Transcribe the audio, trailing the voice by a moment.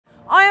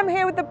I am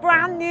here with the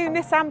brand new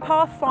Nissan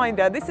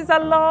Pathfinder. This is a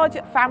large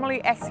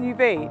family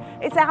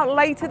SUV. It's out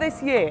later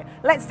this year.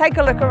 Let's take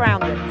a look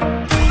around it.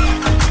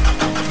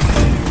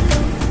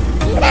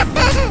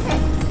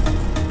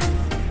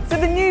 So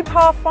the new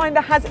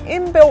Pathfinder has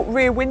inbuilt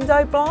rear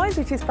window blinds,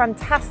 which is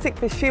fantastic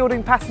for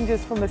shielding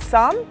passengers from the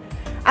sun.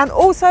 And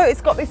also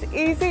it's got this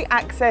easy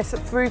access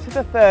through to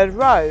the third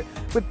row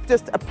with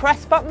just a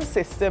press button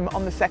system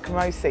on the second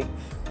row seats.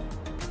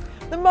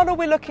 The model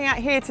we're looking at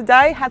here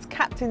today has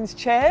captain's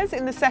chairs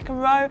in the second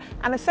row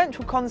and a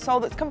central console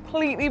that's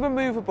completely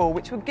removable,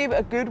 which would give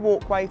a good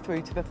walkway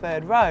through to the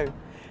third row.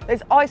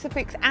 There's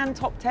Isofix and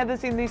top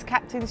tethers in these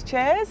captain's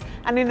chairs,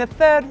 and in the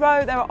third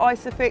row there are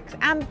Isofix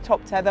and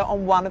top tether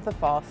on one of the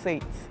far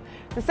seats.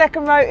 The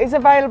second row is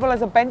available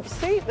as a bench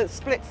seat that's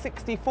split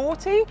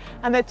 60-40,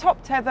 and the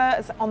top tether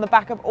is on the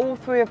back of all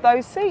three of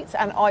those seats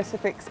and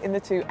Isofix in the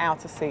two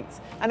outer seats.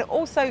 And it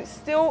also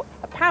still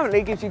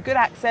apparently gives you good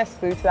access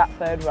through to that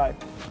third row.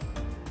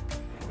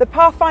 The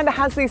Pathfinder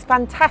has these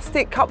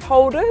fantastic cup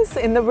holders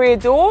in the rear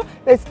door.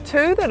 There's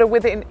two that are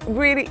within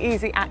really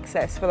easy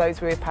access for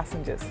those rear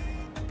passengers.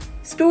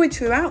 Storage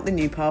throughout the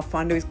new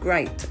Pathfinder is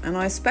great, and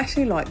I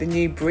especially like the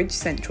new bridge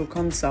central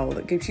console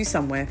that gives you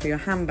somewhere for your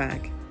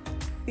handbag.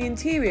 The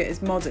interior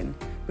is modern,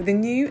 with a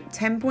new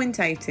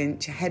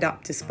 10.8-inch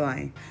head-up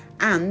display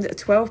and a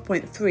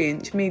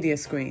 12.3-inch media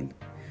screen,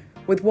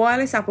 with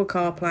wireless Apple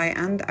CarPlay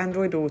and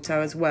Android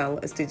Auto as well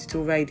as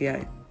digital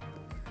radio.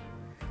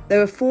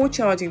 There are 4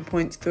 charging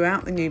points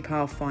throughout the new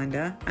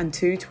Pathfinder and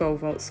 2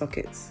 12-volt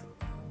sockets.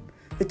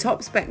 The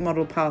top spec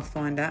model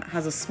Pathfinder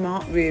has a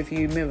smart rear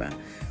view mirror,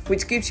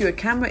 which gives you a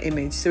camera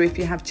image, so if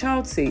you have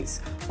child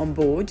seats on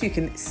board you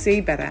can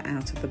see better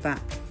out of the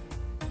back.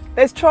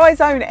 There's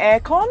tri-zone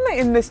aircon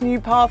in this new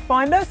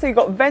Pathfinder, so you've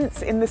got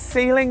vents in the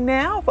ceiling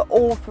now for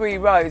all 3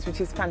 rows, which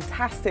is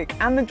fantastic,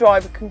 and the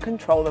driver can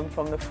control them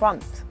from the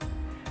front.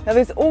 Now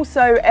there's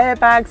also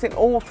airbags in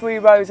all 3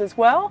 rows as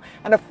well,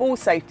 and a full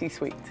safety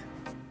suite.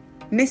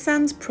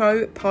 Nissan's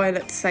Pro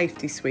Pilot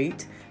Safety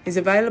Suite is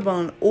available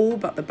on all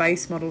but the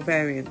base model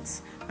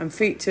variants and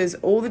features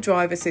all the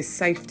driver assist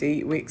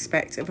safety we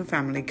expect of a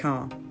family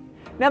car.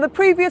 Now the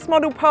previous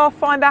model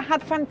Pathfinder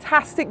had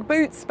fantastic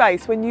boot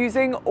space when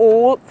using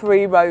all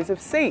 3 rows of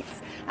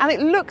seats, and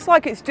it looks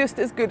like it's just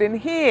as good in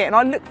here, and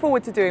I look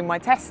forward to doing my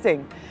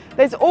testing.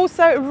 There's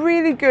also a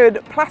really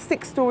good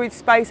plastic storage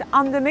space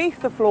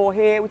underneath the floor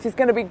here, which is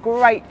going to be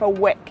great for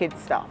wet kid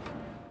stuff.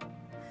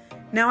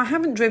 Now I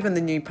haven't driven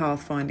the new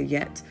Pathfinder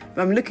yet,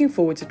 but I'm looking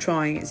forward to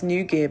trying its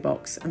new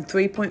gearbox and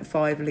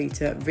 3.5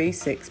 litre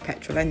V6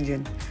 petrol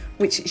engine,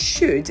 which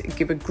should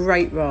give a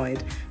great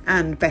ride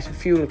and better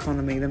fuel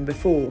economy than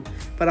before,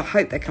 but I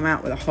hope they come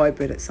out with a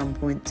hybrid at some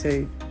point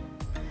too.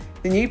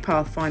 The new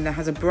Pathfinder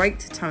has a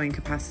braked towing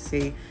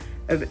capacity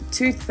of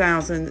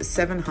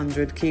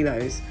 2,700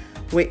 kilos,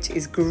 which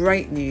is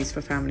great news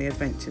for family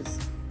adventures.